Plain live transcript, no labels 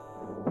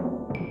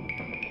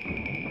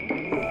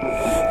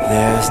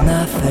There's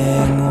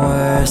nothing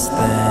worse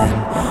than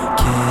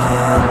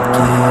can't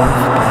give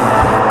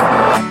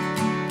back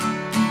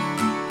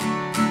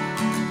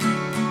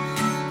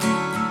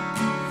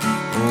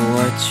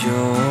what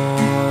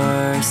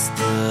you're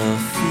still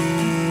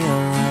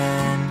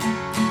feeling.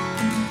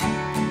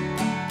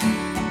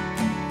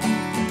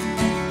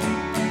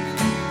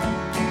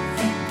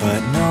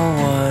 But no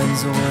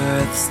one's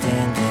worth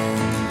standing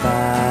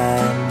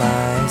by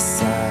my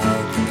side.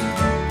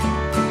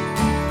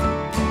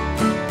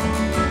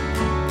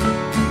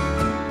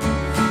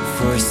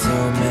 For so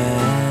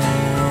many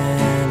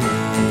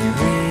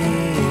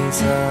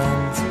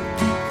reasons.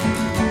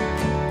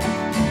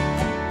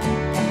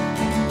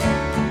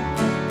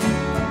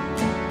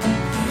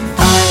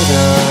 I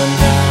don't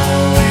know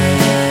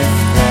if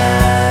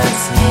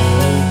that's me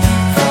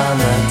from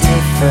a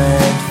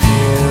different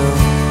view.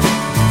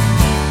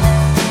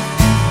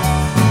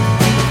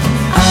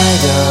 I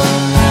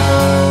don't know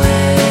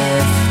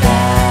if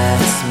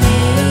that's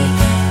me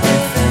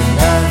with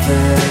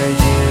another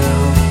you.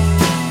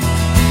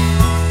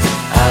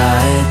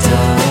 I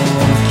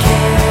don't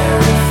care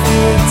if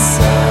it's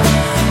a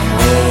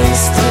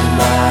waste of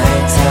my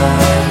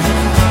time.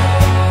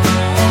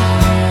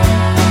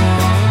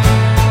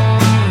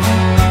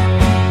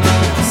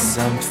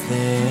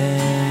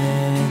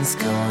 Something's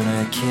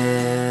gonna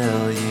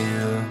kill you.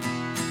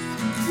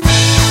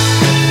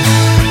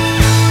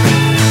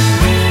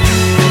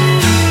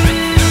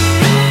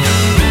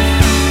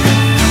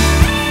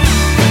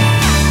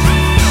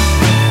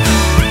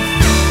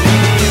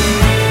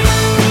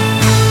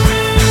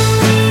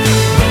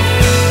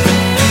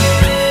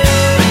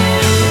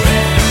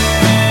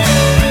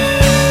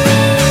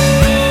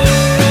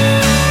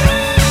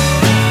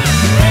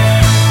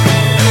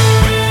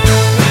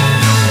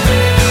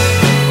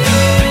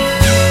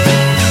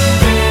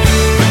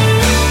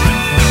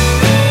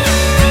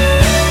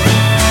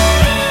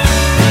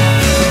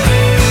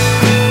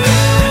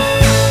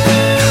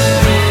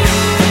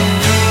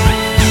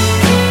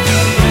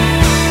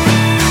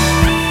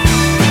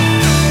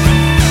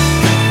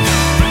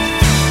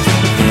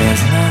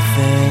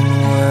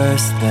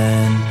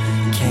 Then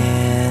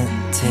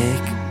can't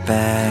take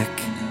back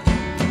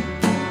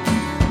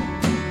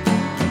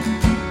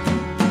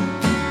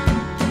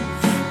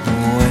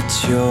what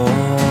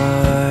you're